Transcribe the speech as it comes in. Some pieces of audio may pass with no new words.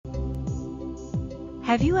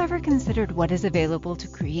Have you ever considered what is available to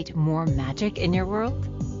create more magic in your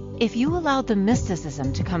world? If you allowed the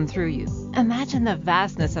mysticism to come through you, imagine the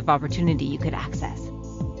vastness of opportunity you could access.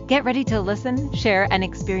 Get ready to listen, share, and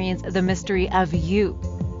experience the mystery of you.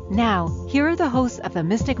 Now, here are the hosts of the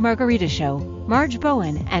Mystic Margarita Show, Marge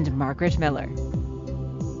Bowen and Margaret Miller.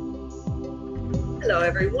 Hello,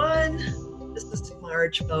 everyone. This is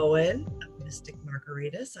Marge Bowen of Mystic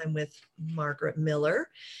Margaritas. I'm with Margaret Miller,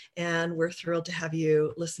 and we're thrilled to have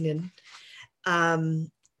you listen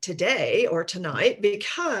in today or tonight,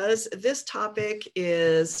 because this topic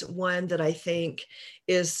is one that I think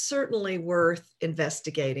is certainly worth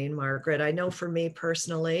investigating, Margaret. I know for me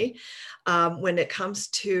personally, when it comes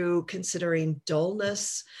to considering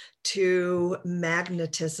dullness to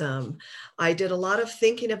magnetism, I did a lot of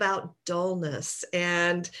thinking about dullness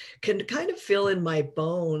and can kind of feel in my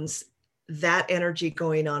bones that energy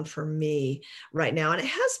going on for me right now. And it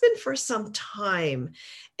has been for some time.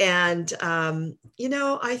 And,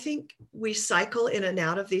 I think we cycle in and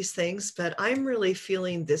out of these things, but I'm really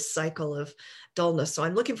feeling this cycle of dullness. So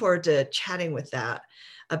I'm looking forward to chatting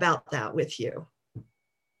about that with you.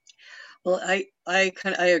 Well, I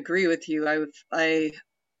agree with you. I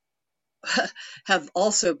have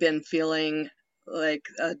also been feeling like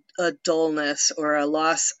a dullness or a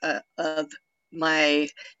loss of my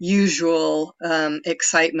usual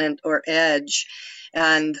excitement or edge,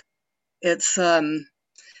 and it's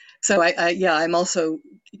so I'm also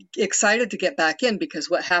excited to get back in, because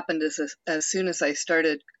what happened is as soon as I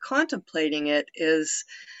started contemplating it is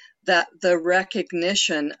that the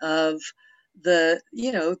recognition of that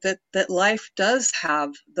life does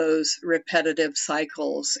have those repetitive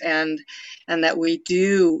cycles, and that we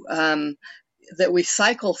do that we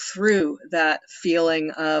cycle through that feeling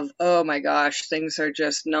of, oh my gosh, things are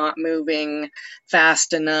just not moving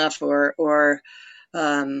fast enough, or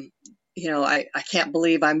I can't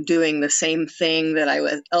believe I'm doing the same thing that I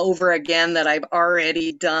was over again that I've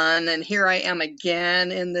already done, and here I am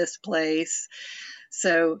again in this place.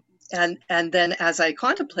 So and then as I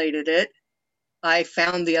contemplated it, I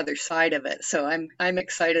found the other side of it. So I'm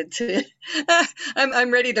excited to I'm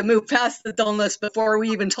ready to move past the dullness before we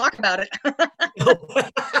even talk about it.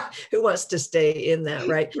 Who wants to stay in that,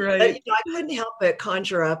 right? Right. But, I couldn't help but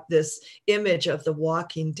conjure up this image of The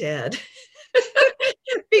Walking Dead.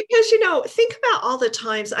 Because, think about all the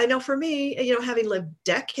times, I know for me, having lived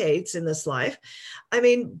decades in this life, I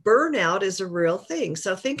mean, burnout is a real thing.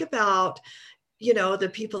 So think about,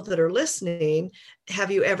 the people that are listening. Have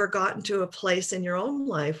you ever gotten to a place in your own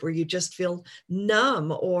life where you just feel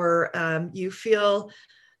numb, or you feel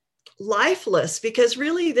lifeless? Because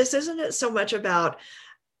really, this isn't so much about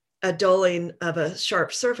a dulling of a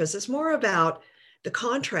sharp surface. It's more about the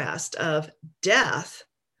contrast of death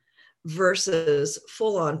versus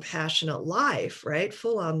full-on passionate life, right?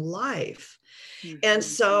 Full-on life. Mm-hmm. And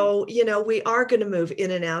so, we are going to move in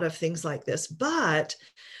and out of things like this. But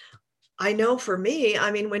I know for me,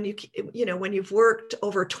 I mean, when you've worked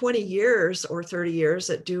over 20 years or 30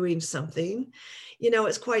 years at doing something,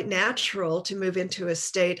 it's quite natural to move into a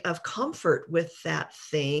state of comfort with that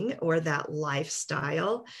thing or that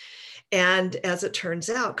lifestyle. And as it turns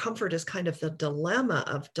out, comfort is kind of the dilemma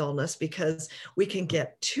of dullness, because we can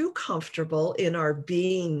get too comfortable in our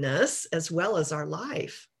beingness as well as our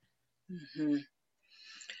life. Mm-hmm.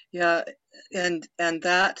 Yeah. And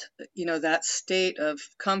that, that state of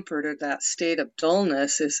comfort or that state of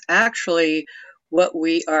dullness is actually what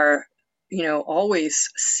we are, always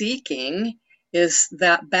seeking, is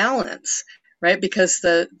that balance, right? Because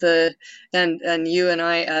and you and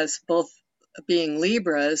I, as both being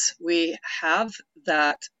Libras, we have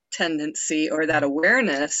that tendency or that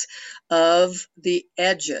awareness of the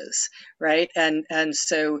edges, right? And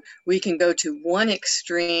so we can go to one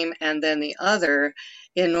extreme and then the other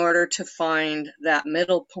in order to find that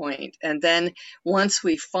middle point. And then once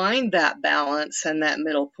we find that balance and that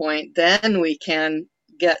middle point, then we can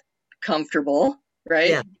get comfortable,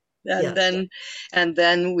 right? Yeah. And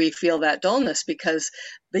then we feel that dullness, because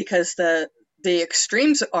the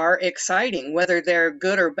extremes are exciting, whether they're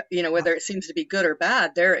good or, whether it seems to be good or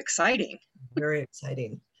bad, they're exciting. Very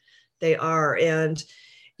exciting. They are. And,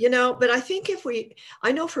 but I think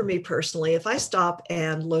I know for me personally, if I stop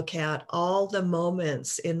and look at all the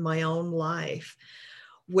moments in my own life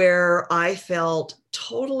where I felt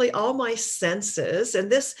totally all my senses,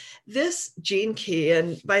 and this gene key,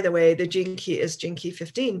 and by the way, the gene key is gene key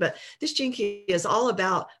 15, but this gene key is all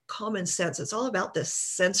about common sense. It's all about the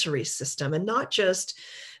sensory system, and not just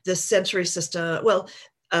the sensory system,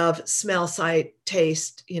 of smell, sight,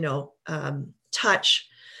 taste, touch,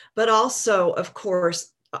 but also, of course,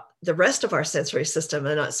 the rest of our sensory system.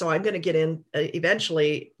 And so I'm going to get in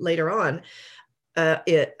eventually later on I'm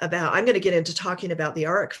going to get into talking about the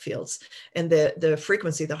auric fields and the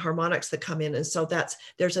frequency, the harmonics that come in. And so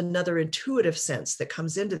there's another intuitive sense that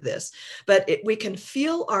comes into this, but we can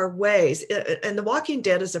feel our ways. And The Walking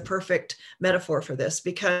Dead is a perfect metaphor for this,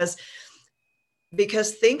 because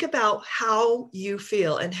think about how you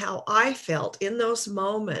feel and how I felt in those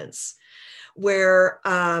moments where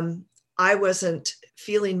I wasn't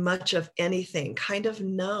feeling much of anything, kind of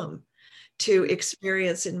numb to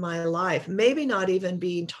experience in my life, maybe not even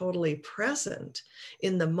being totally present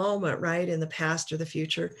in the moment, right? In the past or the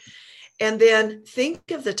future. And then think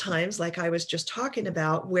of the times, like I was just talking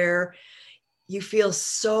about, where you feel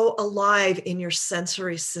so alive in your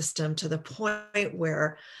sensory system to the point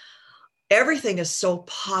where everything is so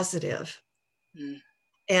positive.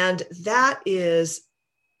 And that is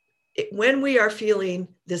when we are feeling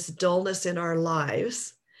this dullness in our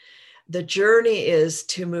lives. The journey is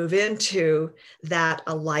to move into that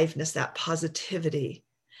aliveness, that positivity,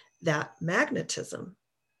 that magnetism.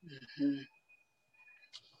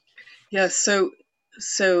 Yeah. So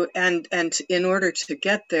and in order to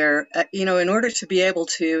get there, in order to be able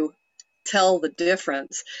to tell the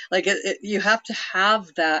difference, like you have to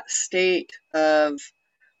have that state of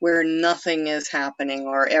where nothing is happening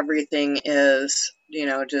or everything is,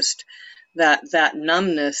 just that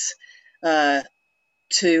numbness,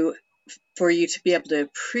 for you to be able to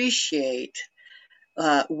appreciate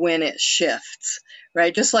when it shifts,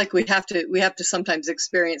 right? Just like we have to sometimes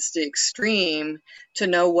experience the extreme to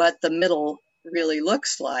know what the middle really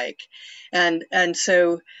looks like. And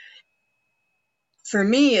so for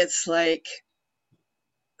me, it's like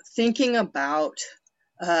thinking about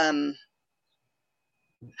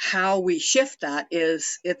how we shift that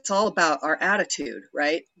it's all about our attitude,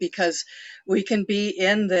 right? Because we can be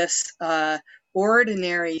in this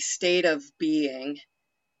ordinary state of being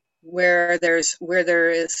where there is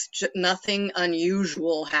nothing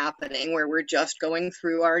unusual happening, where we're just going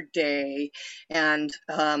through our day, and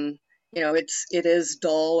it is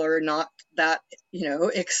dull or not that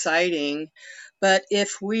exciting. But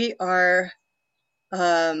if we are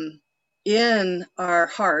in our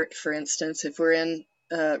heart, for instance, if we're in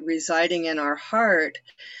residing in our heart,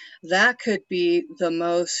 that could be the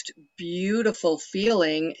most beautiful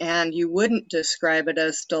feeling, and you wouldn't describe it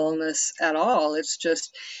as dullness at all. It's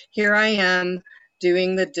just, here I am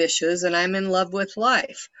doing the dishes and I'm in love with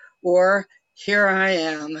life. Or here I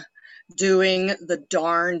am doing the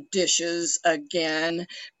darn dishes again,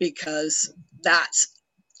 because that's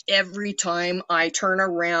every time I turn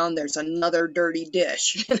around, there's another dirty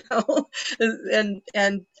dish,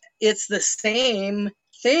 and it's the same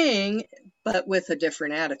thing, but with a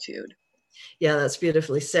different attitude. Yeah, that's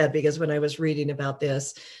beautifully said, because when I was reading about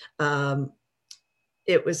this,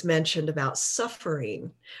 it was mentioned about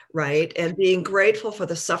suffering, right? And being grateful for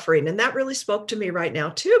the suffering. And that really spoke to me right now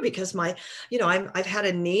too, because I've had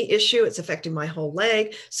a knee issue. It's affecting my whole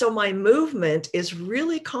leg. So my movement is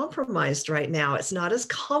really compromised right now. It's not as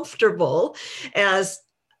comfortable as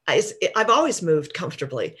I've always moved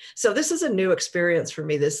comfortably. So this is a new experience for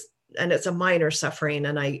me, and it's a minor suffering.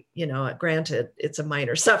 And granted, it's a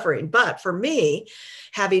minor suffering, but for me,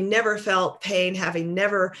 having never felt pain, having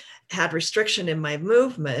never had restriction in my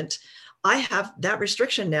movement, I have that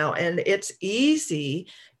restriction now. And it's easy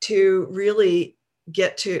to really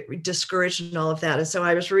get to discouraged and all of that. And so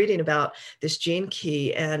I was reading about this Gene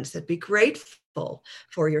Key and said, be grateful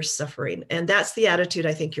for your suffering. And that's the attitude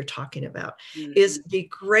I think you're talking about, is be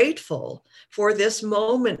grateful for this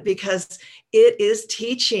moment, because it is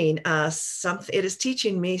teaching us something. It is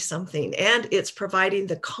teaching me something, and it's providing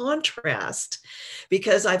the contrast,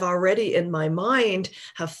 because I've already in my mind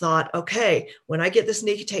have thought, okay, when I get this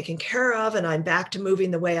knee taken care of and I'm back to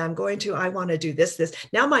moving the way I'm going to, I want to do this.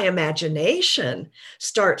 Now my imagination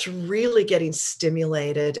starts really getting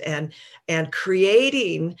stimulated and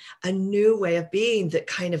creating a new way of being that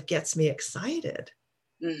kind of gets me excited.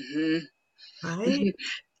 Right?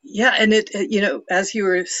 Yeah. And as you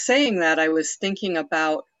were saying that, I was thinking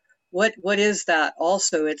about what is that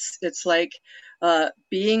also? It's like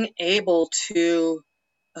being able to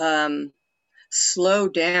slow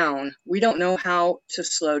down. We don't know how to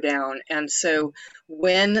slow down. And so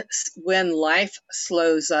when life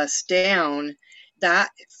slows us down, that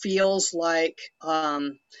feels like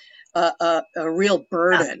a real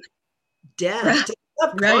burden. Death.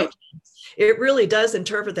 Right. It really does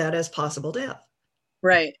interpret that as possible death.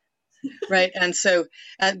 Right. And so,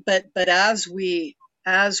 but as we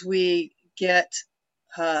get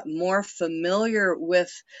more familiar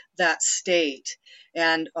with that state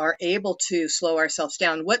and are able to slow ourselves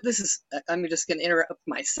down. What this is, I'm just going to interrupt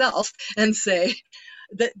myself and say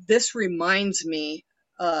that this reminds me,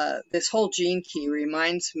 this whole gene key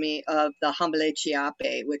reminds me of the Hambale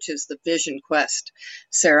Chiape, which is the Vision Quest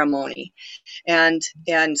ceremony. And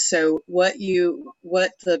so what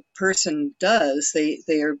the person does,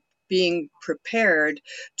 they are being prepared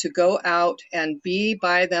to go out and be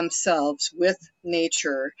by themselves with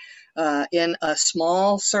nature in a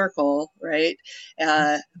small circle, right?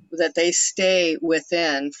 That they stay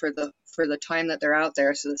within for the time that they're out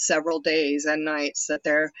there, so the several days and nights that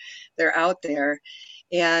they're out there.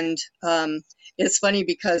 And it's funny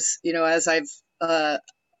because, as I've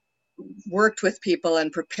worked with people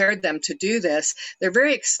and prepared them to do this, they're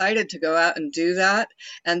very excited to go out and do that.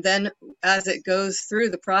 And then as it goes through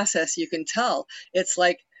the process, you can tell it's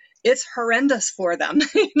like it's horrendous for them,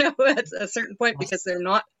 at a certain point, because they're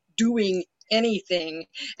not doing anything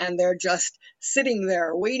and they're just sitting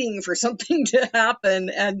there waiting for something to happen,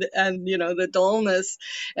 and the dullness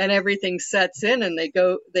and everything sets in, and they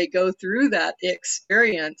go through that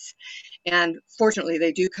experience. And fortunately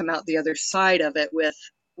they do come out the other side of it with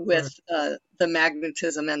the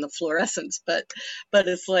magnetism and the fluorescence, but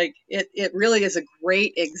it's like it really is a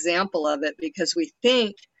great example of it, because we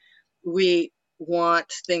think we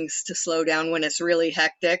want things to slow down when it's really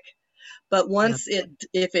hectic, but once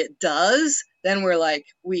if it does, then we're like,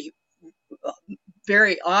 we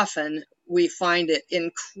very often we find it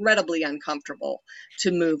incredibly uncomfortable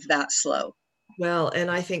to move that slow. Well, and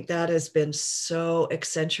I think that has been so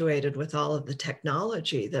accentuated with all of the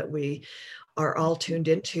technology that we are all tuned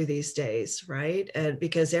into these days, right? And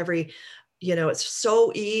because it's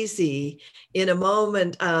so easy in a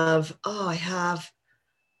moment of, I have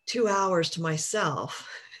 2 hours to myself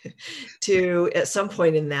to, at some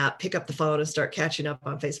point in that, pick up the phone and start catching up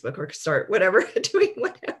on Facebook or start doing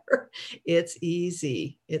whatever. It's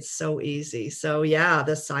easy. It's so easy. So yeah,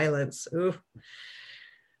 the silence. Ooh.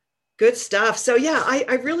 Good stuff. So yeah,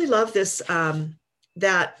 I really love this,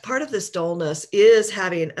 that part of this dullness is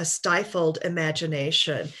having a stifled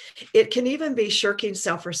imagination. It can even be shirking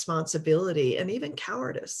self-responsibility and even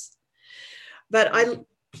cowardice. But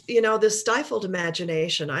this stifled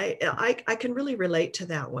imagination, I can really relate to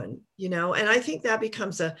that one, and I think that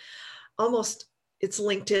becomes it's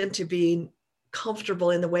linked into being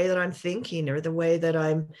comfortable in the way that I'm thinking or the way that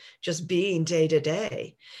I'm just being day to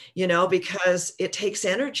day, because it takes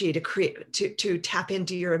energy to create, to tap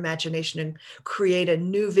into your imagination and create a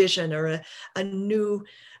new vision or a new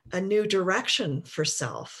direction for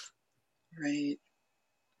self. Right.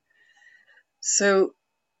 So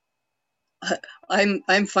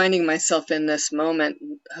I'm finding myself in this moment,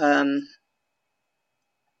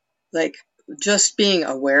 like just being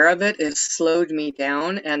aware of it has slowed me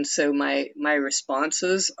down. And so my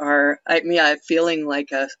responses are, I'm feeling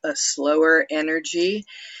like a slower energy.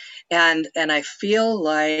 And I feel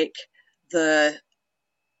like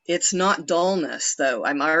it's not dullness though.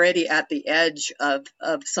 I'm already at the edge of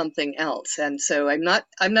something else. And so I'm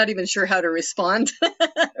not even sure how to respond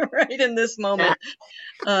right in this moment.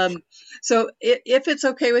 So if it's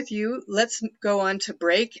okay with you, let's go on to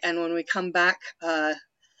break. And when we come back,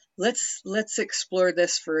 let's explore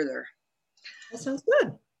this further. That sounds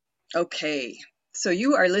good. Okay. So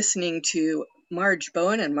you are listening to Marge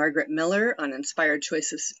Bowen and Margaret Miller on Inspired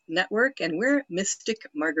Choices Network, and we're Mystic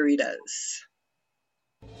Margaritas.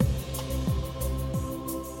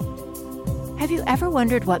 Have you ever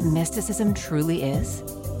wondered what mysticism truly is?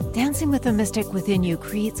 Dancing with the mystic within you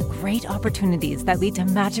creates great opportunities that lead to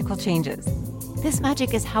magical changes. This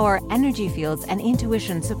magic is how our energy fields and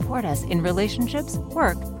intuition support us in relationships,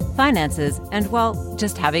 work, finances, and, well,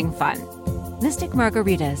 just having fun. Mystic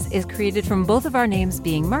Margaritas is created from both of our names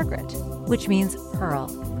being Margaret, which means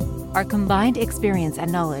pearl. Our combined experience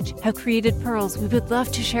and knowledge have created pearls we would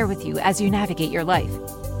love to share with you as you navigate your life.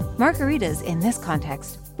 Margaritas, in this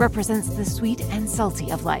context, represents the sweet and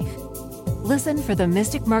salty of life. Listen for the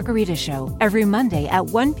Mystic Margarita Show every Monday at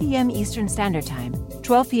 1 p.m. Eastern Standard Time,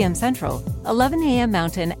 12 p.m. Central, 11 a.m.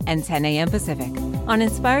 Mountain, and 10 a.m. Pacific on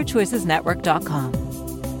InspiredChoicesNetwork.com.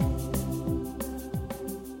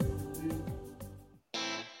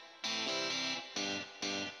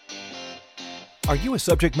 Are you a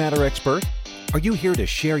subject matter expert? Are you here to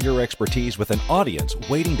share your expertise with an audience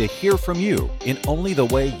waiting to hear from you in only the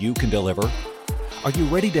way you can deliver? Are you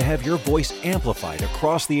ready to have your voice amplified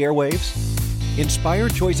across the airwaves?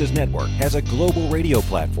 Inspired Choices Network has a global radio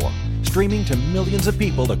platform streaming to millions of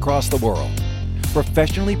people across the world.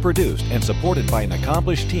 Professionally produced and supported by an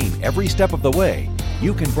accomplished team every step of the way,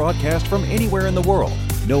 you can broadcast from anywhere in the world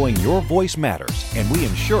knowing your voice matters, and we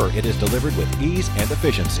ensure it is delivered with ease and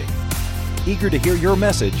efficiency. Eager to hear your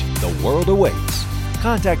message, the world awaits.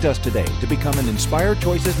 Contact us today to become an Inspired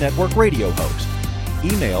Choices Network radio host.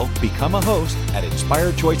 Email become a host at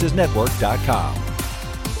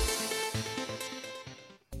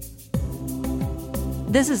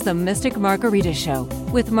inspiredchoicesnetwork.com. This is the Mystic Margarita Show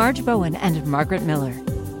with Marge Bowen and Margaret Miller.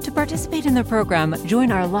 To participate in the program,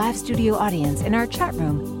 join our live studio audience in our chat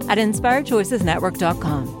room at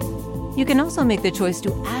inspiredchoicesnetwork.com. You can also make the choice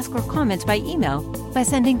to ask or comment by email by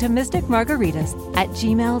sending to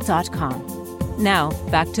mysticmargaritas@gmail.com. Now,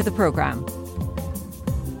 back to the program.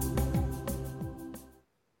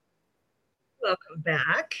 Welcome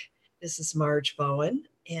back. This is Marge Bowen,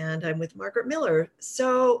 and I'm with Margaret Miller.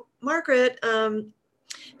 So, Margaret,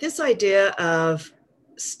 this idea of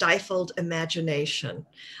stifled imagination,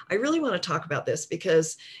 I really want to talk about this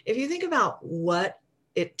because if you think about what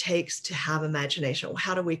it takes to have imagination,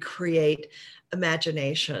 how do we create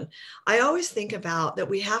imagination? I always think about that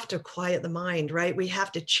we have to quiet the mind, right? We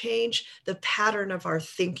have to change the pattern of our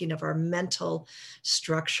thinking, of our mental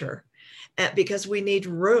structure, because we need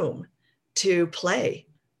room to play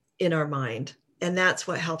in our mind. And that's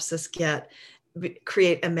what helps us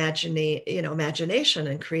create imagination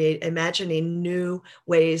and create imagining new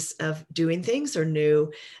ways of doing things or new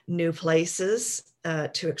places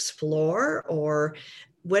to explore or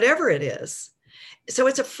whatever it is. So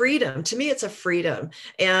it's a freedom. To me, it's a freedom.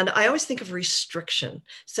 And I always think of restriction.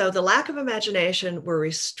 So the lack of imagination, we're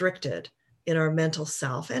restricted in our mental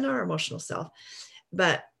self and our emotional self.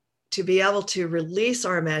 But to be able to release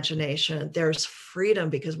our imagination, there's freedom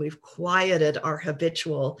because we've quieted our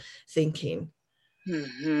habitual thinking.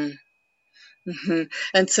 Mm-hmm. Mm-hmm.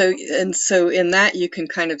 And so in that you can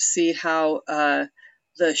kind of see how the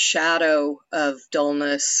shadow of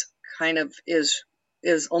dullness kind of is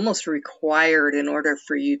almost required in order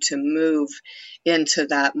for you to move into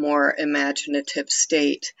that more imaginative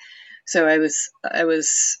state. So I was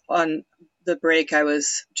on the break, I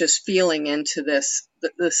was just feeling into this,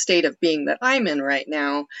 the state of being that I'm in right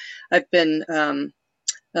now. I've been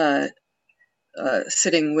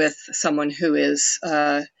sitting with someone who is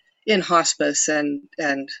in hospice and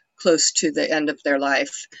close to the end of their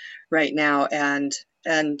life right now, and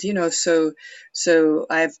so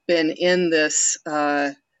I've been in this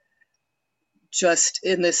just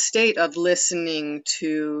in this state of listening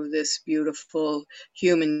to this beautiful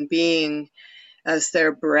human being as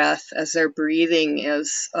their breathing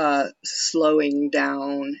is slowing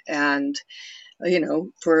down, and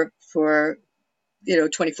for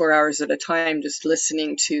 24 hours at a time, just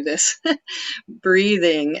listening to this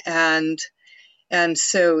breathing. And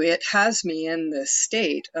so it has me in this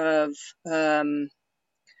state of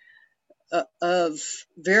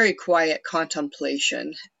very quiet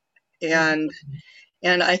contemplation. And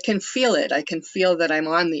I can feel it. I can feel that I'm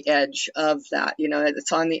on the edge of that,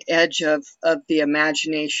 it's on the edge of the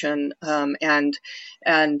imagination. And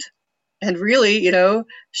really,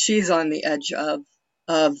 she's on the edge of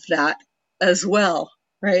that as well,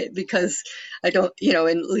 right? Because I don't,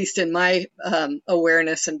 at least in my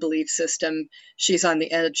awareness and belief system, she's on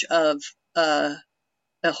the edge of a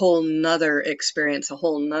whole nother experience, a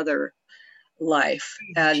whole nother life,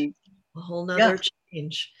 and a whole nother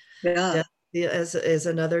change. Yeah. Is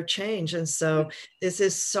another change. And so this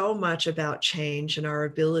is so much about change and our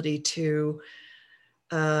ability to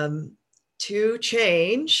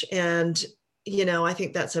change. And, I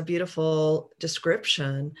think that's a beautiful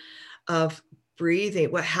description of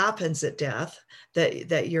breathing, what happens at death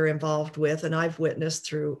that you're involved with. And I've witnessed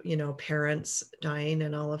through, parents dying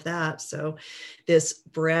and all of that. So this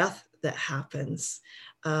breath that happens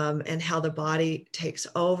and how the body takes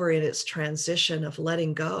over in its transition of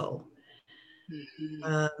letting go.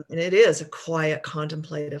 Mm-hmm. And it is a quiet,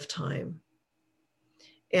 contemplative time.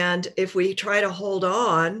 And if we try to hold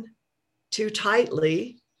on too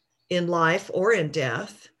tightly in life or in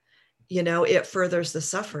death, it furthers the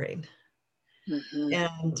suffering. Mm-hmm.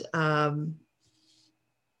 And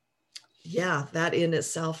that in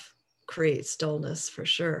itself creates dullness for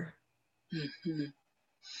sure. Mm-hmm.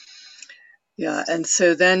 Yeah. And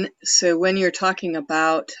so when you're talking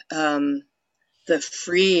about the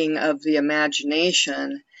freeing of the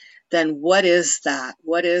imagination, then what is that?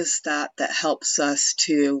 What is that helps us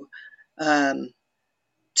to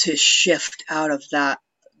shift out of that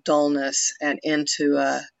dullness and into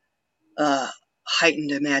a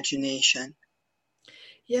heightened imagination?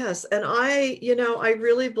 Yes, and I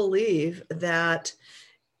really believe that,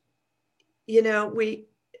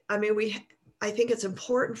 I think it's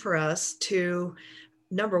important for us to,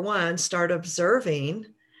 number one, start observing.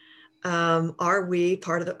 Are we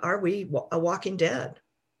a walking dead?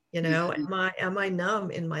 You know, Mhm. am I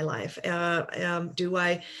numb in my life? Do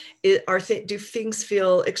things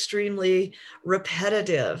feel extremely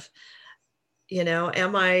repetitive? You know,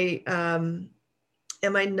 am I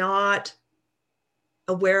not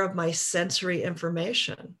aware of my sensory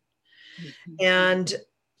information? Mhm.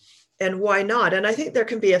 And why not? And I think there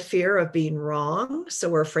can be a fear of being wrong, so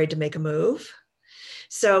we're afraid to make a move.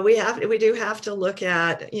 So we do have to look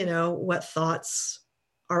at, you know, what thoughts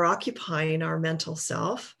are occupying our mental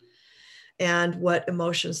self and what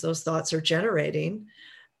emotions those thoughts are generating.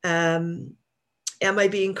 Um, am I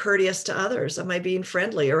being courteous to others? Am I being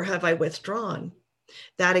friendly, or have I withdrawn?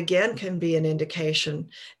 That again can be an indication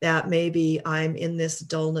that maybe I'm in this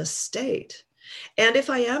dullness state. And if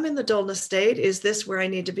I am in the dullness state, is this where I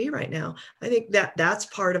need to be right now? I think that that's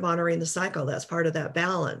part of honoring the cycle. That's part of that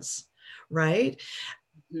balance, right?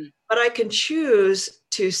 Mhm. But I can choose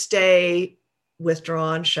to stay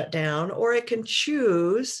withdrawn, shut down, or I can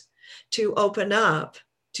choose to open up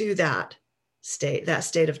to that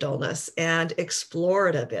state of dullness, and explore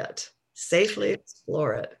it a bit, safely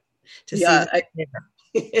explore it to see Yeah, what's there.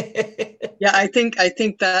 yeah, I think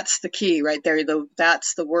that's the key right there.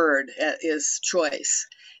 That's the word, is choice.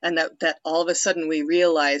 And that all of a sudden we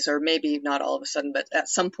realize, or maybe not all of a sudden, but at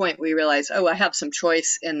some point we realize, oh, I have some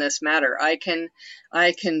choice in this matter. I can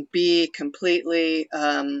be completely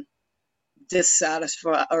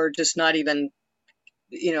dissatisfied, or just not even,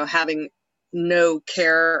 having no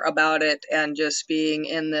care about it and just being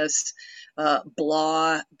in this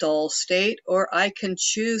blah, dull state, or I can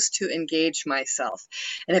choose to engage myself.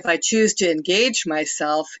 And if I choose to engage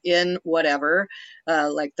myself in whatever,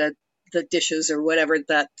 like the dishes or whatever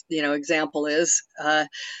that example is,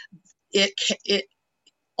 it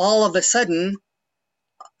all of a sudden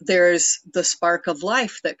there's the spark of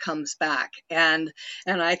life that comes back, and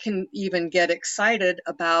I can even get excited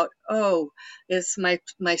about, oh, it's my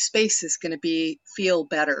space is going to be feel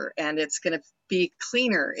better, and it's going to be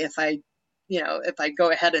cleaner if I go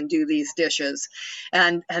ahead and do these dishes,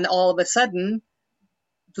 and all of a sudden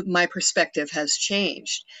my perspective has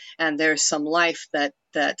changed, and there's some life that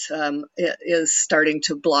is starting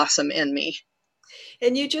to blossom in me.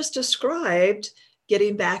 And you just described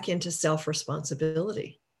getting back into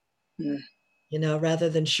self-responsibility, Mm. you know, rather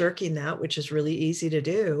than shirking that, which is really easy to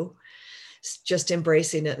do, just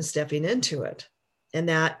embracing it and stepping into it. And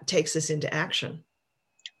that takes us into action.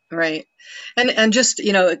 Right. And just,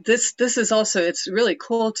 this is also, it's really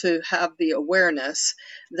cool to have the awareness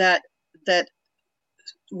that that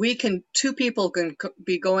two people can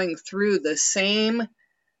be going through the same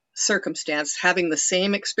circumstance, having the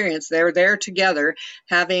same experience. They're there together,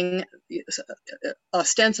 having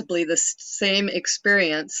ostensibly the same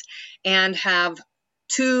experience, and have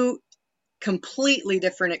two completely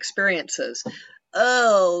different experiences.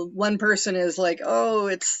 Oh, one person is like, oh,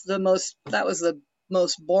 that was the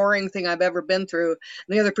most boring thing I've ever been through. And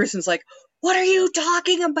the other person's like, what are you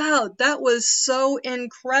talking about? That was so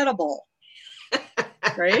incredible.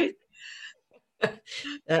 Right?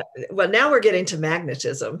 Well, now we're getting to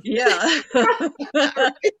magnetism. Yeah.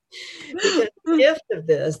 Because the gift of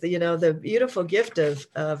this, the beautiful gift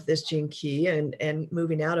of this gene key and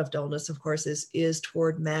moving out of dullness, of course, is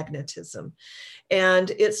toward magnetism. And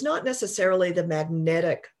it's not necessarily the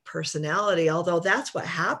magnetic personality, although that's what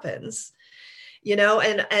happens.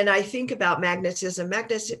 And I think about magnetism.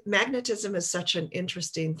 Magnetism is such an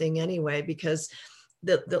interesting thing anyway, because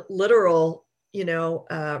the literal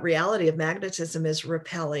reality of magnetism is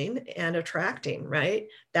repelling and attracting, right?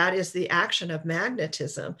 That is the action of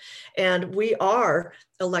magnetism. And we are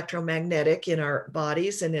electromagnetic in our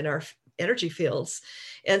bodies and in our energy fields.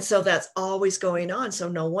 And so that's always going on. So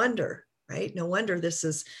no wonder, right? No wonder this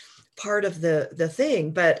is part of the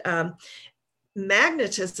thing. But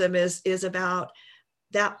magnetism is about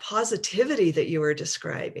that positivity that you were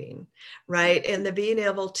describing, right? And the being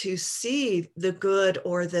able to see the good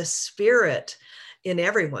or the spirit in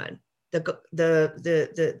everyone,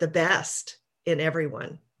 the best in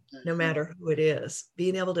everyone, no matter who it is,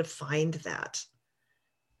 being able to find that.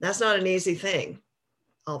 That's not an easy thing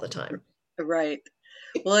all the time. Right.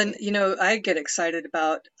 Well, and I get excited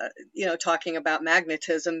about talking about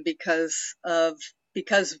magnetism because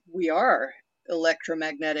we are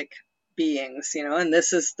electromagnetic beings, and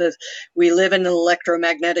we live in an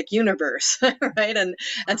electromagnetic universe, right? And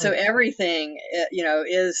so everything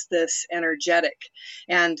is this energetic.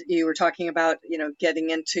 And you were talking about getting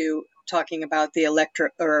into talking about the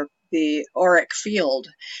the auric field,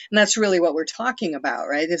 and that's really what we're talking about,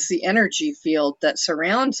 right? It's the energy field that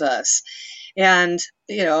surrounds us. And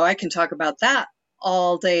I can talk about that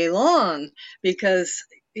all day long, because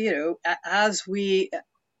as we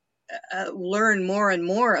learn more and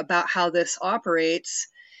more about how this operates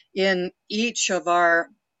in each of our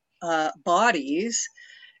bodies.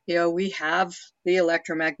 We have the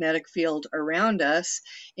electromagnetic field around us,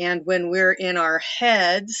 and when we're in our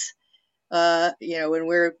heads, when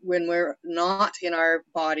we're not in our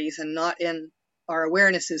bodies and not in our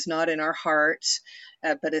awareness is not in our hearts,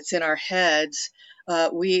 but it's in our heads,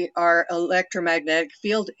 our electromagnetic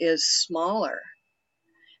field is smaller.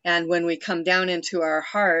 And when we come down into our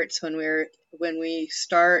hearts, when we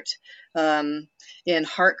start in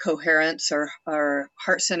heart coherence or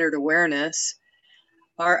heart-centered awareness,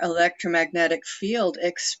 our electromagnetic field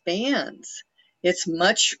expands. It's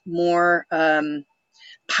much more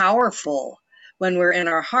powerful when we're in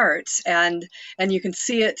our hearts, and you can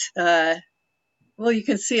see it. You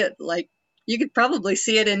can see it like you could probably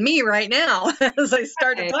see it in me right now as I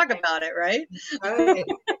start to talk about it. Right. Right.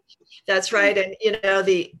 That's right. And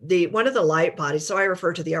the one of the light bodies, so I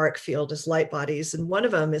refer to the auric field as light bodies, and one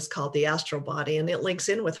of them is called the astral body, and it links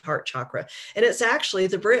in with heart chakra. And it's actually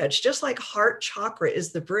the bridge, just like heart chakra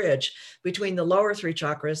is the bridge between the lower three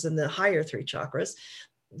chakras and the higher three chakras.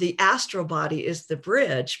 The astral body is the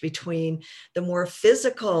bridge between the more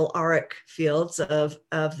physical auric fields of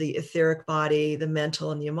the etheric body, the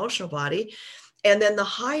mental and the emotional body, and then the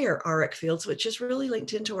higher auric fields, which is really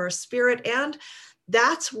linked into our spirit. And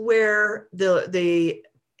that's where the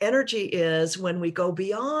energy is when we go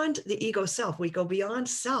beyond the ego self, we go beyond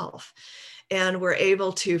self, and we're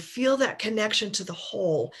able to feel that connection to the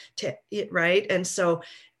whole, right? And so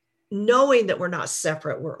knowing that we're not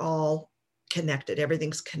separate, we're all connected,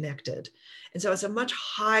 everything's connected. And so it's a much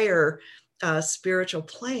higher spiritual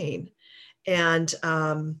plane. And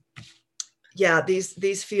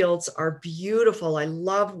these fields are beautiful. I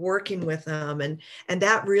love working with them. And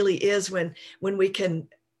that really is when we can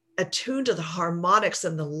attune to the harmonics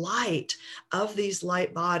and the light of these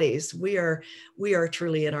light bodies, we are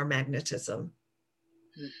truly in our magnetism.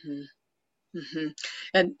 Mm-hmm. Mm-hmm.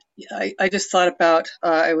 And I just thought about,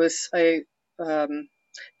 I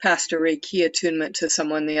passed a Reiki attunement to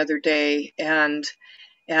someone the other day, and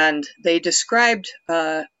they described,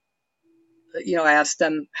 I asked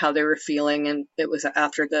them how they were feeling, and it was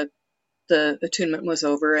after the attunement was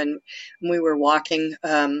over, and we were walking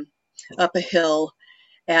up a hill,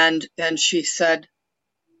 and she said,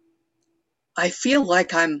 I feel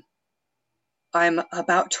like I'm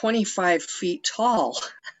about 25 feet tall.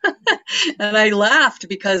 And I laughed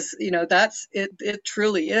because, that's it. It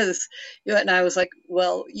truly is. And I was like,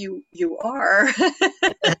 well, you are,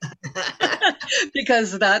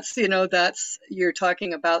 because that's you're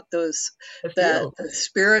talking about the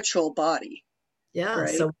spiritual body. Yeah. Right?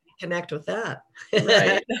 So we connect with that.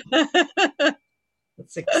 Right.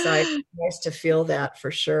 It's exciting. Nice to feel that for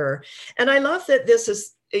sure. And I love that this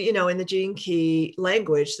is, in the Gene Key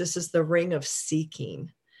language, this is the ring of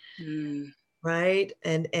seeking. Right.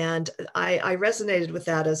 And I resonated with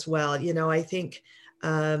that as well. I think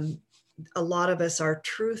a lot of us are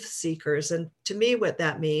truth seekers. And to me, what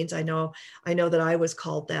that means, I know that I was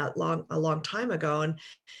called that a long time ago.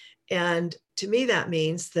 And to me, that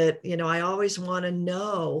means that, I always want to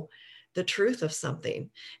know the truth of something.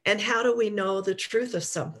 And how do we know the truth of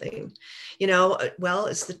something? Well,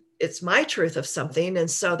 it's my truth of something.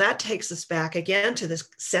 And so that takes us back again to the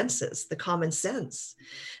senses, the common sense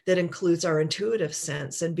that includes our intuitive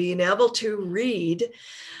sense, and being able to read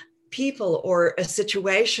people or a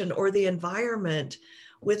situation or the environment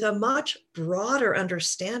with a much broader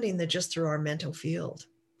understanding than just through our mental field.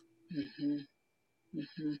 Mm-hmm.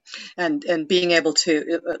 Mm-hmm. And being able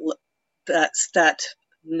to, that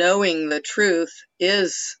knowing the truth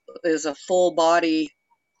is a full body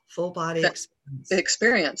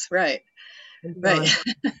experience, right? Right.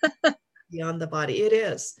 Beyond the body, it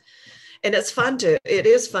is. And it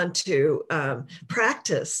is fun to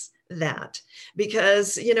practice that,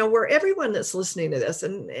 because, where everyone that's listening to this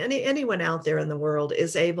and anyone out there in the world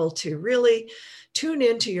is able to really tune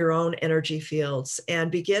into your own energy fields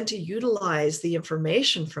and begin to utilize the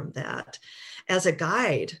information from that as a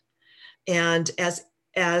guide and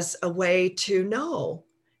as a way to know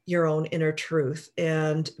your own inner truth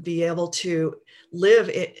and be able to live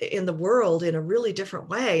in the world in a really different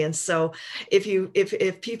way. And so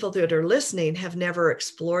if people that are listening have never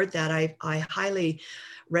explored that, I highly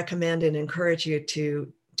recommend and encourage you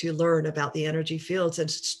to learn about the energy fields and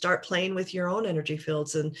start playing with your own energy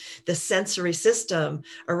fields and the sensory system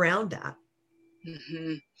around that.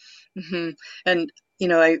 Mm-hmm. Mm-hmm. And,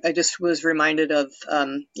 I just was reminded of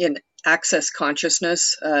in Access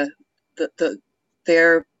Consciousness,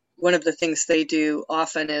 one of the things they do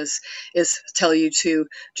often is tell you to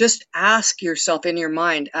just ask yourself in your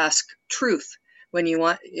mind, ask truth, when you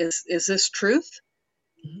want, is this truth?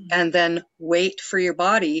 And then wait for your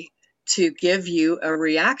body to give you a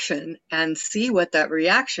reaction and see what that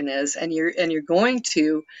reaction is. And you're going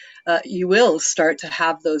to, you will start to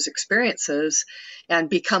have those experiences and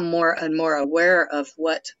become more and more aware of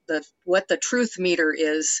what the truth meter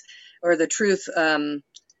is, or the truth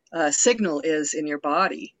signal is in your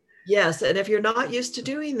body. Yes. And if you're not used to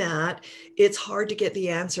doing that, it's hard to get the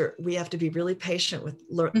answer. We have to be really patient with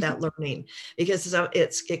that learning, because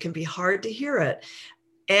it can be hard to hear it.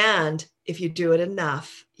 And if you do it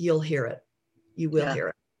enough, you'll hear it. You will hear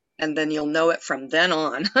it. And then you'll know it from then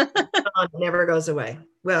on. It never goes away.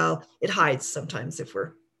 Well, it hides sometimes if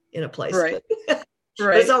we're in a place. Right. But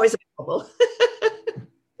it's always available.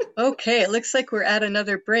 Okay, it looks like we're at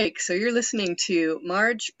another break. So you're listening to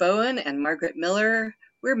Marge Bowen and Margaret Miller.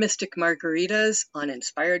 We're Mystic Margaritas on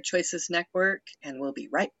Inspired Choices Network, and we'll be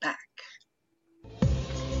right back.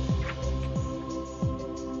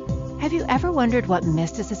 Have you ever wondered what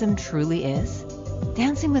mysticism truly is?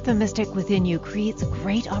 Dancing with the mystic within you creates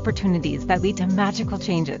great opportunities that lead to magical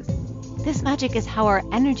changes. This magic is how our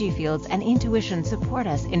energy fields and intuition support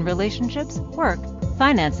us in relationships, work,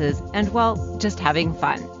 finances, and, well, just having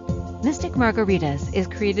fun. Mystic Margaritas is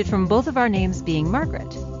created from both of our names being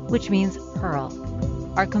Margaret, which means pearl.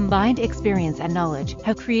 Our combined experience and knowledge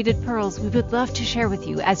have created pearls we would love to share with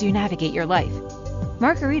you as you navigate your life.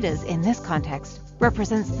 Margaritas, in this context,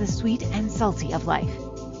 represents the sweet and salty of life.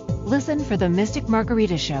 Listen for the Mystic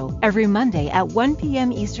Margarita Show every Monday at 1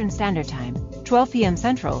 p.m. Eastern Standard Time, 12 p.m.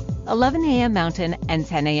 Central, 11 a.m. Mountain, and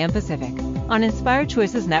 10 a.m. Pacific on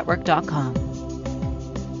InspiredChoicesNetwork.com.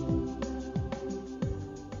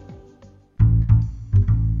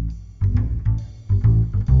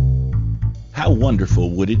 How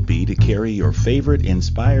wonderful would it be to carry your favorite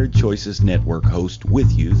Inspired Choices Network host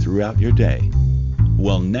with you throughout your day?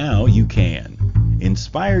 Well, now you can.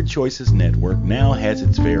 Inspired Choices Network now has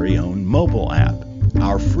its very own mobile app.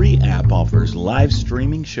 Our free app offers live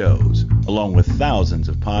streaming shows, along with thousands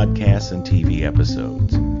of podcasts and TV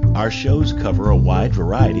episodes. Our shows cover a wide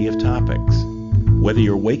variety of topics. Whether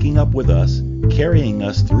you're waking up with us, carrying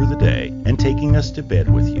us through the day, and taking us to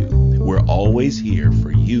bed with you, we're always here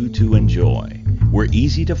for you to enjoy. We're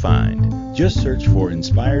easy to find. Just search for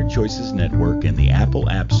Inspired Choices Network in the Apple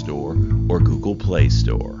App Store or Google Play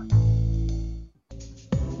Store.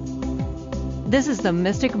 This is the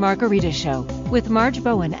Mystic Margarita Show with Marge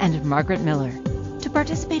Bowen and Margaret Miller. To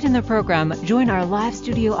participate in the program, join our live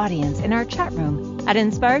studio audience in our chat room at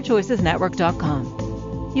InspiredChoicesNetwork.com.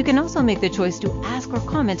 You can also make the choice to ask or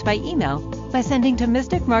comment by email by sending to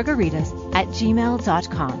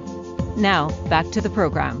mysticmargaritas@gmail.com. Now, back to the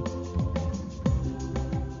program.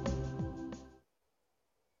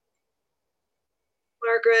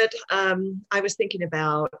 Margaret, I was thinking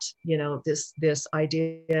about, this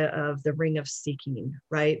idea of the ring of seeking,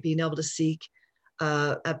 right? Being able to seek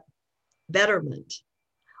a betterment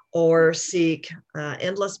or seek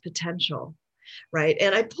endless potential, right?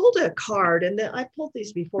 And I pulled a card, and I pulled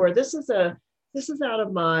these before. This is out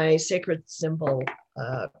of my Sacred Symbol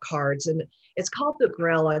cards, and it's called the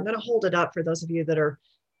Grail. I'm going to hold it up for those of you that are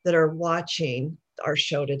watching our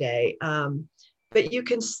show today. But you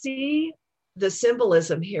can see the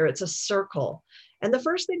symbolism here. It's a circle. And the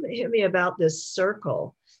first thing that hit me about this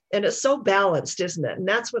circle, and it's so balanced, isn't it? And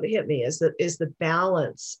that's what hit me, is the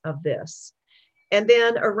balance of this. And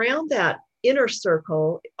then around that inner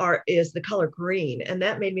circle is the color green. And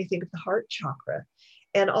that made me think of the heart chakra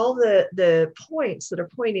and all the points that are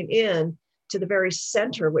pointing in to the very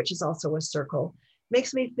center, which is also a circle,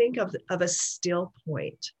 makes me think of a still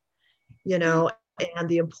point, and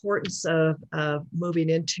the importance of moving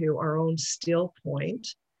into our own still point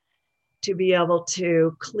to be able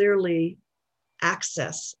to clearly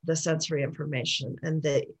access the sensory information and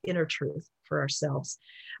the inner truth for ourselves.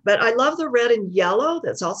 But I love the red and yellow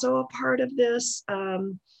that's also a part of this,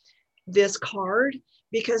 this card,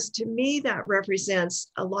 because to me that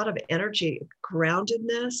represents a lot of energy,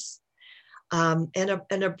 groundedness,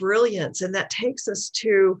 and a brilliance. And that takes us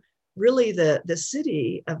to really the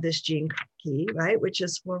city of this gene key, right, which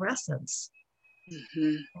is fluorescence.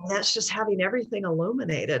 Mm-hmm. And that's just having everything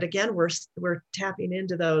illuminated. Again, we're tapping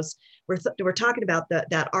into those. We're talking about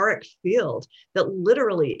that auric field that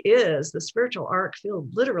literally is the spiritual auric field.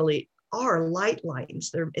 Literally, are light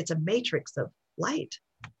lines. It's a matrix of light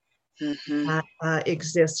that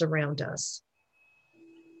exists around us.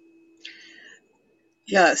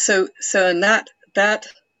 Yeah. So and that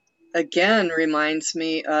again reminds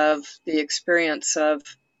me of the experience of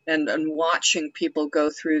and watching people go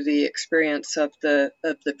through the experience of the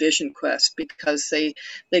vision quest, because they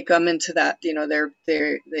come into that,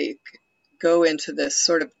 they go into this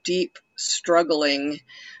sort of deep struggling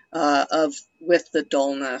with the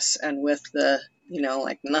dullness and with the,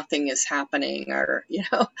 like nothing is happening, or,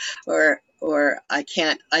 or I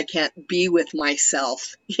can't be with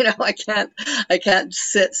myself. I can't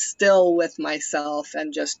sit still with myself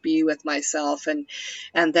and just be with myself.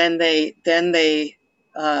 And then they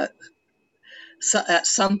so at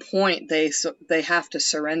some point they have to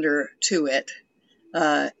surrender to it.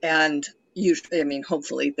 And usually, I mean,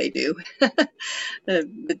 hopefully they do.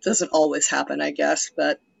 It doesn't always happen, I guess,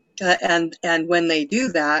 but and when they do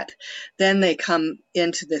that, then they come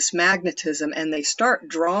into this magnetism and they start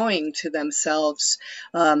drawing to themselves,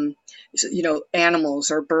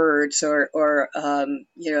 animals or birds or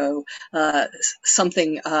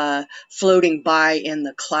something floating by in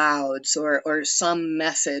the clouds or some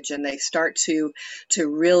message, and they start to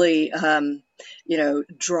really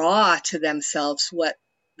draw to themselves what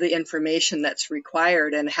the information that's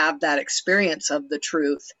required and have that experience of the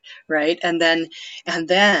truth, right? And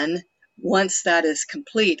then once that is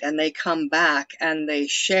complete and they come back and they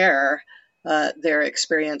share their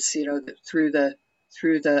experience, through the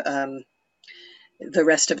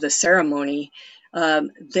rest of the ceremony,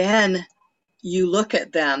 then you look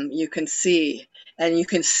at them, you can see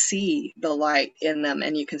the light in them,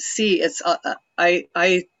 and you can see it's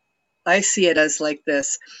I see it as like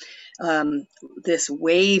this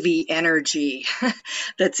wavy energy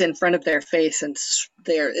that's in front of their face, and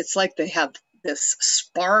it's like they have this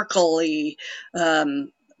sparkly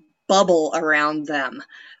bubble around them,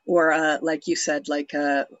 or like you said, like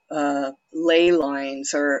ley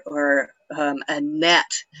lines or a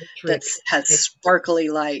net that has sparkly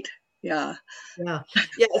light. Yeah.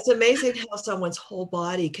 It's amazing how someone's whole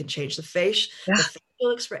body can change. The face, the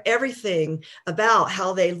facial expression, everything about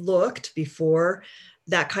how they looked before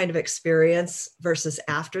that kind of experience versus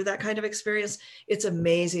after that kind of experience. It's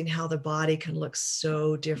amazing how the body can look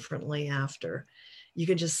so differently after. You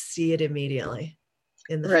can just see it immediately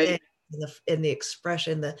in the face, in the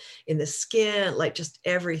expression, in the skin, like just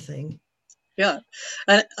everything. Yeah,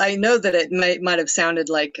 I know that it might have sounded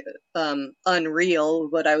like unreal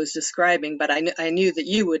what I was describing, but I knew that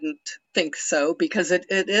you wouldn't think so, because it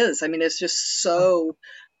is. I mean, it's just so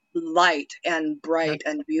light and bright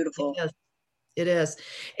and beautiful. It is.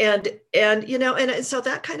 And so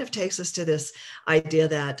that kind of takes us to this idea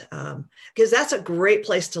that, because that's a great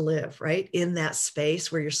place to live, right? In that space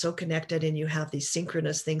where you're so connected and you have these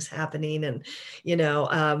synchronous things happening. And,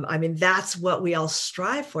 I mean, that's what we all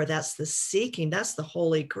strive for. That's the seeking, that's the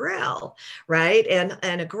Holy Grail, right? And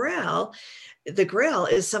the Grail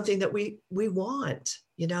is something that we want,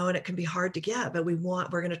 and it can be hard to get, but we're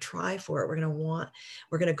going to try for it. We're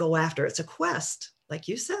going to go after it. It's a quest, like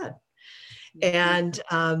you said. And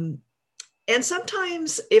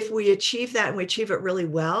sometimes if we achieve that and we achieve it really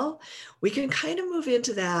well, we can kind of move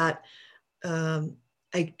into that, an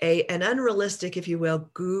unrealistic, if you will,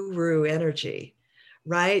 guru energy,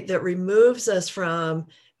 right? That removes us from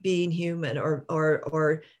being human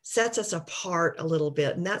or sets us apart a little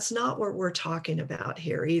bit. And that's not what we're talking about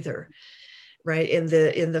here either, right? In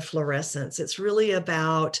the fluorescence, it's really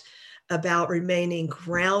about remaining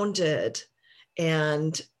grounded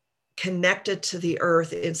and connected to the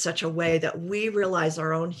earth in such a way that we realize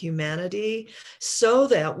our own humanity so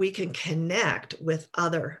that we can connect with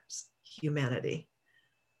others' humanity.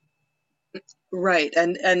 Right.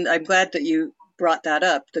 And I'm glad that you brought that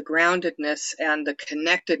up, the groundedness and the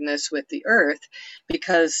connectedness with the earth,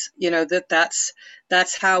 because,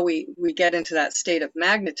 that's how we get into that state of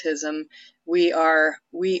magnetism. We are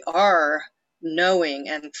knowing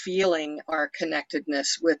and feeling our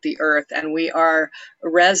connectedness with the earth, and we are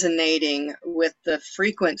resonating with the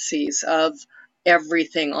frequencies of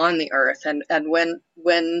everything on the earth. And when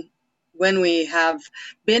we have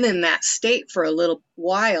been in that state for a little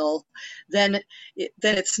while, then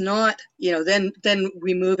it's not, then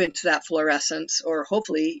we move into that fluorescence, or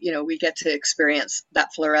hopefully, we get to experience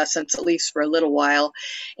that fluorescence at least for a little while,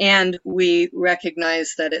 and we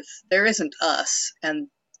recognize that there isn't us and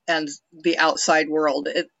the outside world.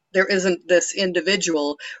 There isn't this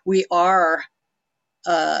individual. We're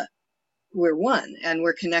one, and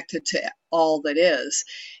we're connected to all that is.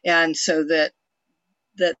 And so that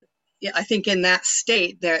I think in that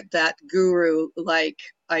state, that guru-like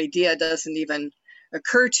idea doesn't even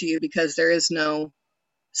occur to you, because there is no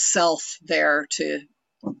self there to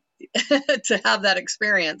to have that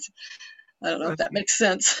experience. I don't know if that makes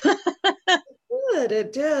sense.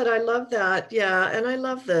 It did. I love that. Yeah. And I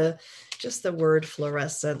love the word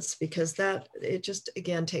fluorescence, because it just,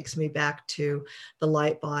 again, takes me back to the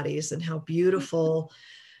light bodies and how beautiful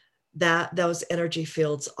those energy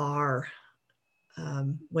fields are.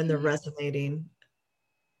 when they're resonating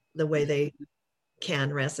the way they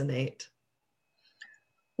can resonate.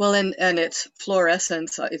 Well, and it's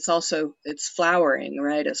fluorescence. It's flowering,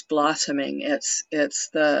 right? It's blossoming. It's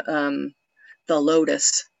the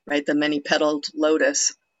lotus, right? The many-petaled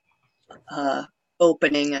lotus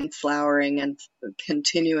opening and flowering and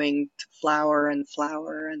continuing to flower and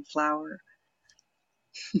flower and flower.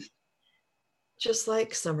 Just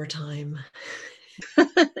like summertime.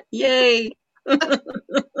 Yay!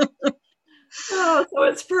 Oh, so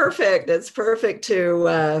it's perfect. It's perfect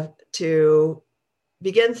to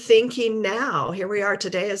begin thinking now. Here we are.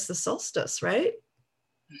 Today is the solstice, right?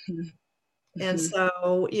 Mm-hmm. And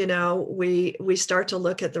so, we start to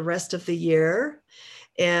look at the rest of the year,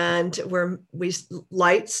 and where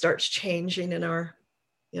light starts changing in our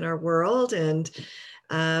world, and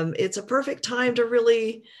it's a perfect time to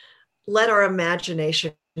really let our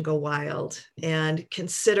imagination go wild and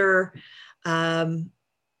consider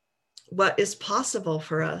what is possible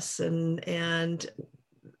for us, and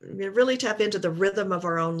really tap into the rhythm of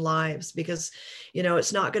our own lives, because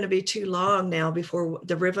it's not going to be too long now before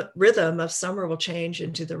the rhythm of summer will change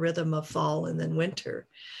into the rhythm of fall and then winter.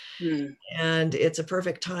 And it's a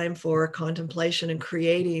perfect time for contemplation and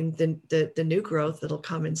creating the new growth that'll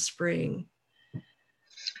come in spring.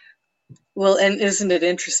 Well, and isn't it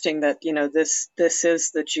interesting that this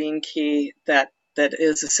is the gene key that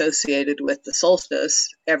is associated with the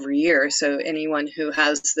solstice every year. So anyone who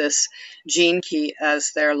has this gene key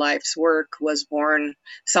as their life's work was born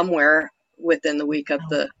somewhere within the week of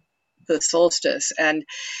the solstice. And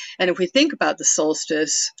if we think about the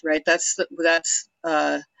solstice, right, that's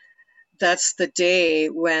the day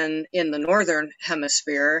when in the northern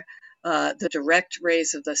hemisphere the direct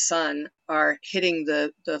rays of the sun are hitting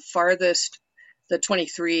the farthest, the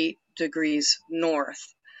 23 degrees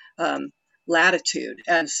north latitude,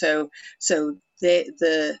 and so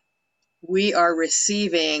we are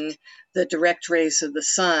receiving the direct rays of the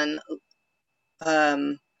sun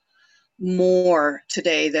more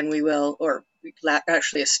today than we will, or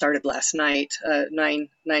actually it started last night.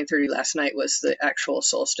 9:30 last night was the actual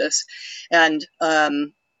solstice, and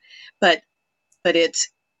but it's,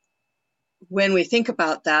 when we think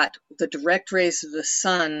about that, the direct rays of the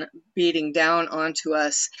sun beating down onto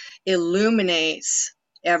us illuminates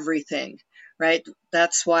everything, right?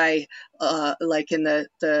 That's why, like in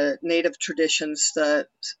the native traditions, the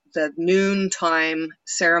noontime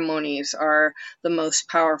ceremonies are the most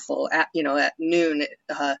powerful. At noon,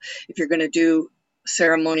 if you're going to do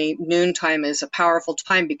ceremony, noontime is a powerful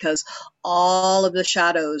time because all of the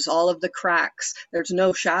shadows, all of the cracks, there's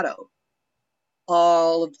no shadow.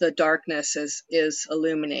 All of the darkness is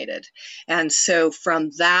illuminated. And so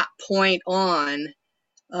from that point on,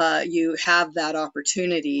 you have that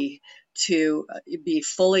opportunity to be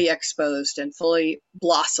fully exposed and fully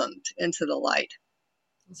blossomed into the light.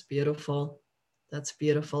 That's beautiful. That's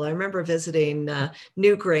beautiful. I remember visiting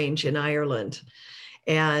Newgrange in Ireland,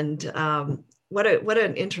 and what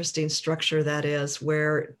an interesting structure that is,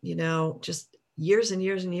 where just years and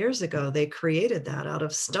years and years ago they created that out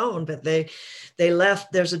of stone, but they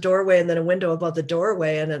left, there's a doorway and then a window above the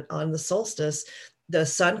doorway, and on the solstice the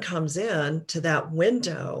sun comes in to that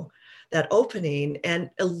window, that opening, and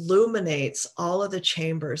illuminates all of the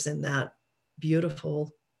chambers in that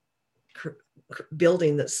beautiful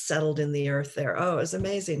building that's settled in the earth there. Oh, it's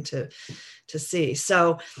amazing to see.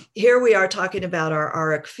 So here we are talking about our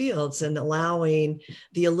auric fields and allowing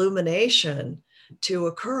the illumination to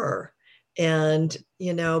occur, and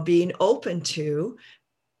being open to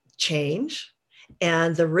change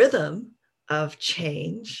and the rhythm of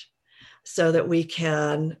change, so that we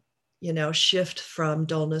can shift from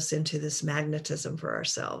dullness into this magnetism for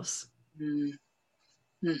ourselves.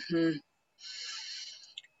 Mm-hmm.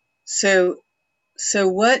 So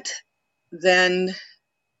what then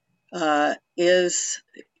is,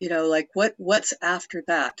 like what's after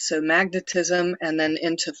that? So magnetism, and then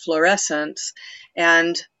into fluorescence,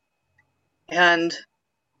 and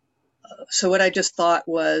so what I just thought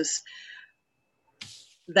was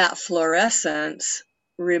that fluorescence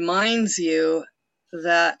reminds you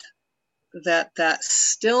that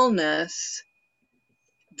stillness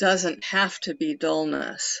doesn't have to be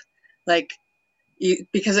dullness,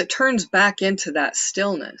 because it turns back into that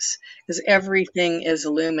stillness, because everything is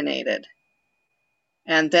illuminated,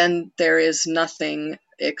 and then there is nothing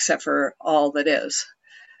except for all that is.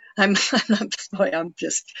 I'm kind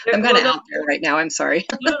of out there right now. I'm sorry.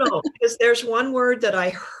 No, because there's one word that I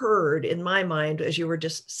heard in my mind as you were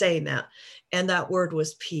just saying that, and that word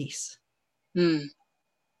was peace. Mm-hmm.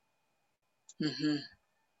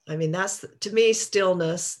 I mean, that's, to me,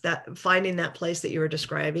 stillness, that finding that place that you were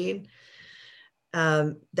describing,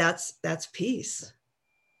 that's peace.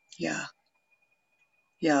 Yeah.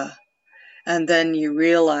 Yeah. And then you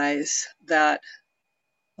realize that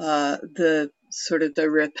the sort of the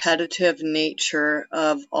repetitive nature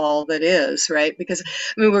of all that is, right? Because,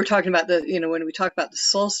 I mean, we're talking about when we talk about the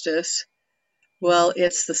solstice, well,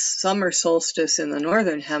 it's the summer solstice in the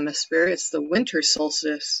northern hemisphere, it's the winter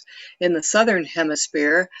solstice in the southern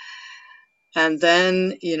hemisphere. And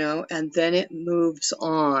then, and then it moves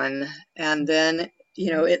on, and then,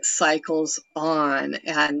 it cycles on,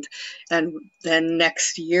 and then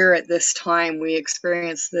next year at this time we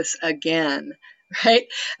experience this again, right?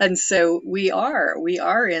 And so we are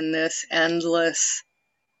in this endless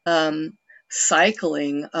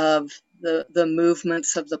cycling of the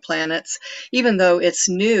movements of the planets, even though it's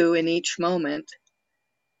new in each moment,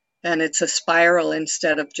 and it's a spiral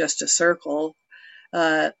instead of just a circle.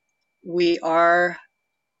 We are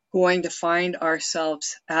going to find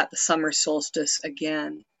ourselves at the summer solstice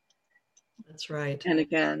again. That's right. And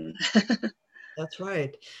again. That's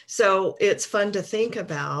right. So it's fun to think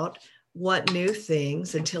about what new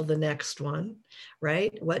things until the next one,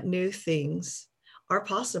 right? What new things are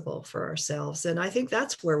possible for ourselves. And I think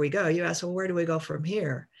that's where we go. You ask, well, where do we go from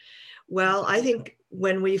here? Well, I think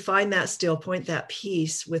when we find that still point, that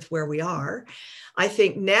peace with where we are, I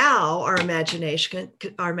think now our imagination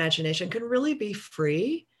can really be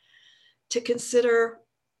free to consider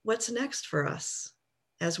what's next for us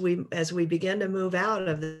as we begin to move out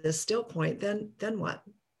of this still point. Then what?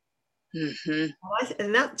 Mm-hmm.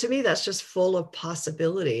 And that, to me, that's just full of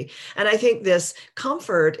possibility. And I think this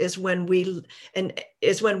comfort is when we're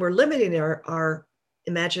limiting our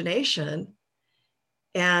imagination,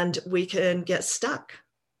 and we can get stuck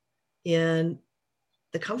in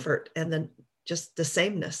the comfort and then just the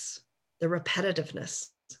sameness, the repetitiveness.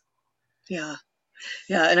 Yeah.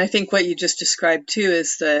 Yeah. And I think what you just described too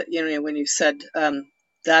is that, when you said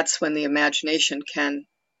that's when the imagination can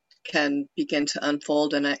begin to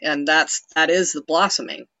unfold, and that is the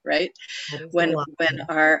blossoming, right? When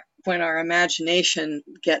our imagination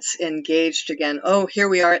gets engaged again. Oh, here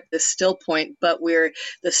we are at this still point, but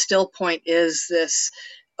the still point is this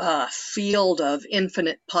field of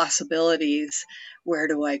infinite possibilities. Where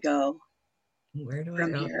do I go? Where do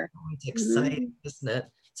from I go? here? Oh, it's exciting, isn't it?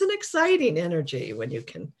 It's an exciting energy when you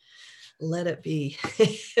can let it be.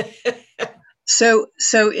 So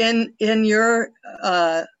in your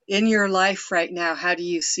life right now, how do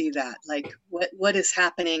you see that? Like what is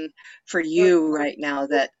happening for you right now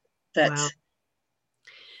that's wow.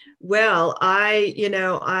 Well, I'm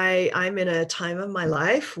in a time of my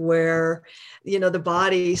life where, the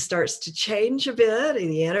body starts to change a bit and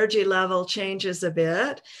the energy level changes a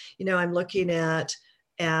bit. I'm looking at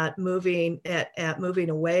moving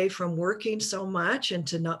away from working so much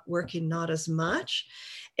into not working not as much.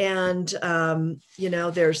 And,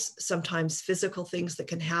 there's sometimes physical things that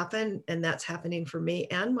can happen, and that's happening for me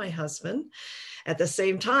and my husband at the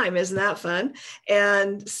same time. Isn't that fun?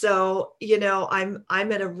 And so, I'm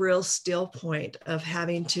at a real still point of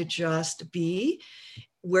having to just be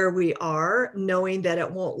where we are, knowing that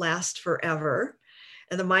it won't last forever.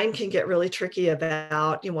 And the mind can get really tricky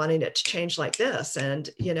about wanting it to change like this. And,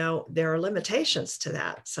 there are limitations to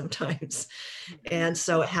that sometimes. And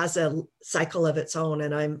so it has a cycle of its own.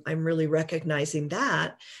 And I'm really recognizing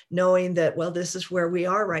that, knowing that, well, this is where we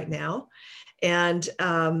are right now. And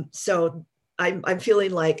so I'm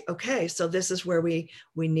feeling like, okay, so this is where we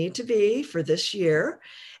need to be for this year.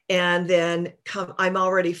 And then I'm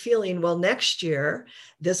already feeling, well, next year,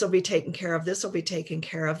 this will be taken care of. This will be taken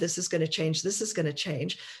care of. This is going to change. This is going to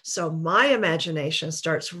change. So my imagination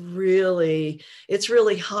starts it's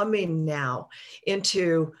really humming now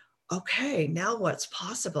into, okay, now what's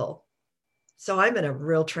possible? So I'm in a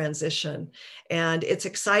real transition, and it's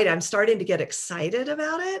exciting. I'm starting to get excited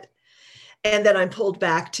about it. And then I'm pulled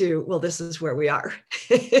back to, well, this is where we are.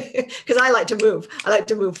 Because I like to move. I like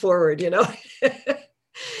to move forward,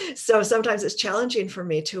 So sometimes it's challenging for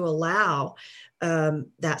me to allow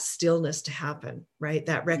that stillness to happen, right?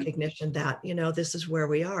 That recognition that, this is where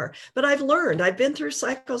we are. But I've been through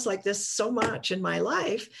cycles like this so much in my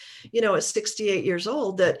life, at 68 years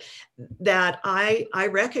old, that I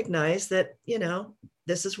recognize that,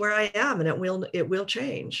 this is where I am, and it will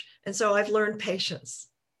change. And so I've learned patience.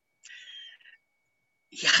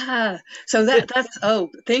 Yeah. So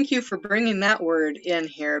thank you for bringing that word in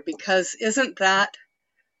here, because isn't that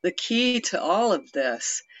the key to all of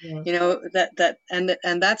this? Yeah.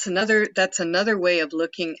 And that's another way of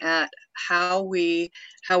looking at how we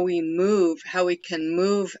can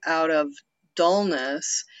move out of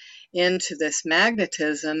dullness into this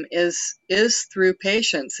magnetism is through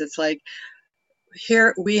patience. It's like,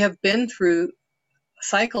 here we have been through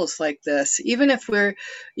cycles like this, even if we're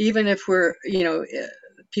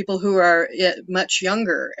people who are much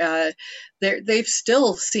younger, they've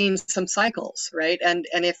still seen some cycles, right? And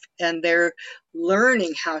they're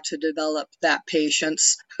learning how to develop that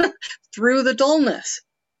patience through the dullness.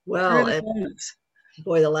 Well, and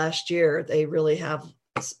boy, the last year they really have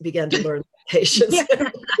begun to learn patience.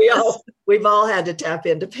 Yes. We've all had to tap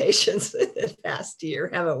into patience the past year,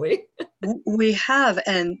 haven't we? We have,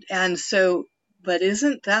 and so. But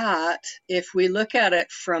isn't that, if we look at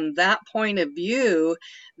it from that point of view,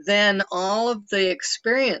 then all of the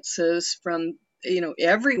experiences from,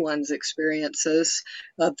 everyone's experiences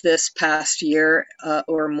of this past year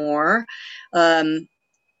or more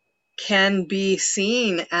can be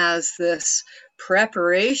seen as this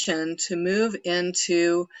preparation to move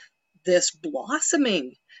into this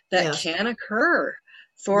blossoming that can occur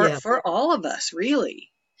for all of us, really.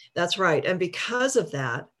 That's right. And because of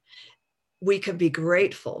that, we can be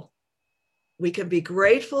grateful. We can be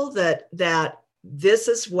grateful that this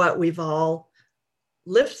is what we've all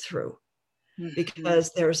lived through, because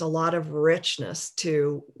there's a lot of richness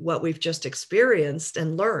to what we've just experienced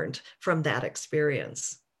and learned from that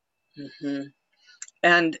experience. Mm-hmm.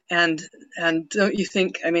 And don't you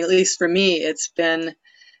think, at least for me, it's been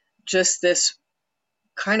just this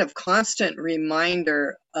kind of constant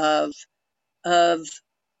reminder of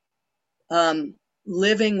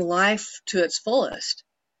living life to its fullest,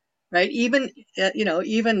 right? Even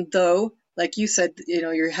though, like you said,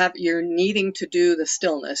 you're needing to do the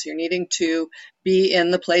stillness, you're needing to be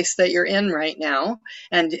in the place that you're in right now,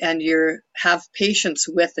 and have patience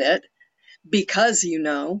with it, because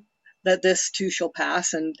that this too shall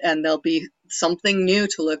pass, and there'll be something new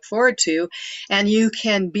to look forward to, and you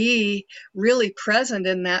can be really present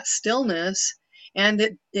in that stillness,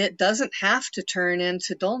 and it doesn't have to turn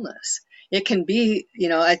into dullness. It can be,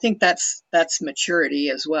 I think that's maturity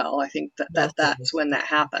as well. I think that's when that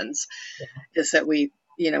happens, is that we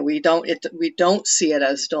don't see it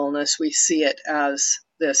as dullness. We see it as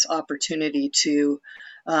this opportunity to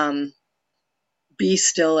be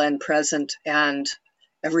still and present and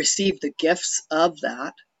receive the gifts of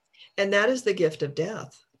that. And that is the gift of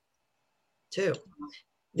death, too.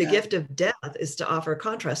 The gift of death is to offer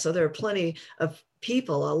contrast. So there are plenty of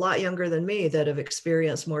people a lot younger than me that have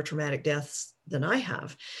experienced more traumatic deaths than I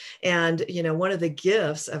have. And, one of the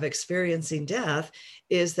gifts of experiencing death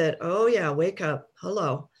is that, oh yeah, wake up.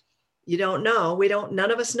 Hello. You don't know.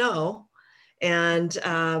 None of us know. And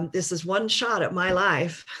this is one shot at my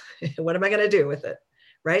life. What am I going to do with it?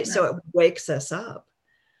 Right. So it wakes us up.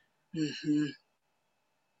 Mm-hmm.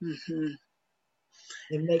 Mm-hmm.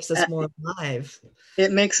 It makes us more alive.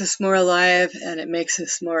 It makes us more alive, and it makes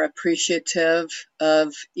us more appreciative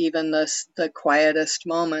of even the quietest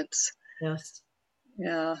moments. Yes.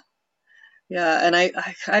 Yeah. Yeah. And I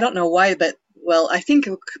don't know why, but I think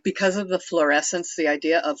because of the fluorescence, the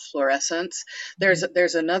idea of fluorescence, there's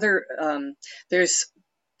another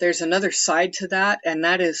side to that, and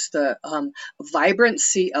that is the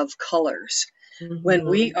vibrancy of colors. Mm-hmm. When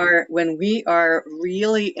we are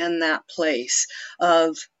really in that place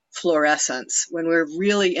of fluorescence, when we're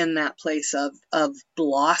really in that place of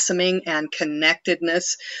blossoming and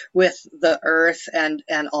connectedness with the earth and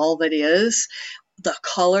all that is, the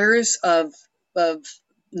colors of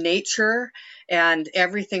nature and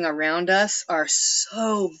everything around us are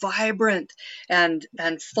so vibrant and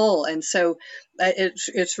full. And so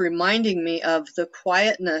it's reminding me of the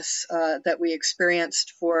quietness that we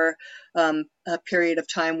experienced for a period of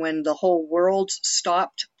time when the whole world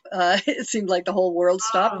stopped. It seemed like the whole world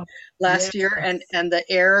stopped last year, and the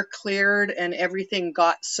air cleared and everything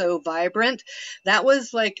got so vibrant. That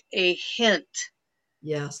was like a hint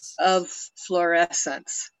of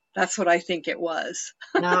fluorescence. That's what I think it was.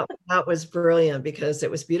 That was brilliant, because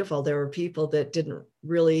it was beautiful. There were people that didn't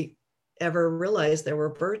really ever realize there were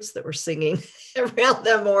birds that were singing around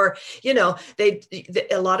them, or,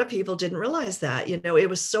 a lot of people didn't realize that, it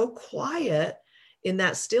was so quiet in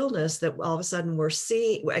that stillness that all of a sudden we're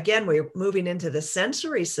moving into the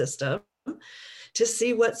sensory system to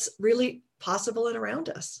see what's really possible and around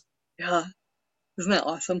us. Yeah. Isn't that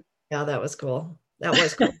awesome? Yeah, that was cool. That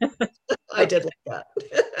was cool. I did like that.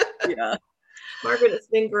 Yeah. Margaret, it's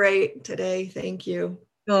been great today. Thank you.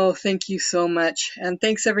 Oh, thank you so much. And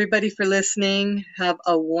thanks everybody for listening. Have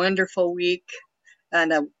a wonderful week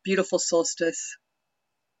and a beautiful solstice.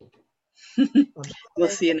 We'll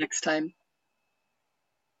see you next time.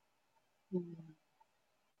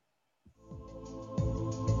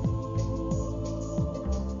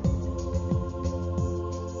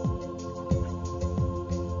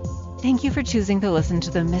 Thank you for choosing to listen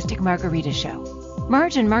to the Mystic Margarita Show.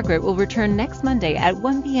 Marge and Margaret will return next Monday at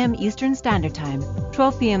 1 p.m. Eastern Standard Time,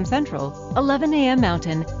 12 p.m. Central, 11 a.m.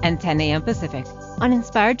 Mountain, and 10 a.m. Pacific on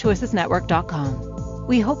InspiredChoicesNetwork.com.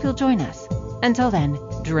 We hope you'll join us. Until then,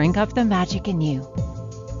 drink up the magic in you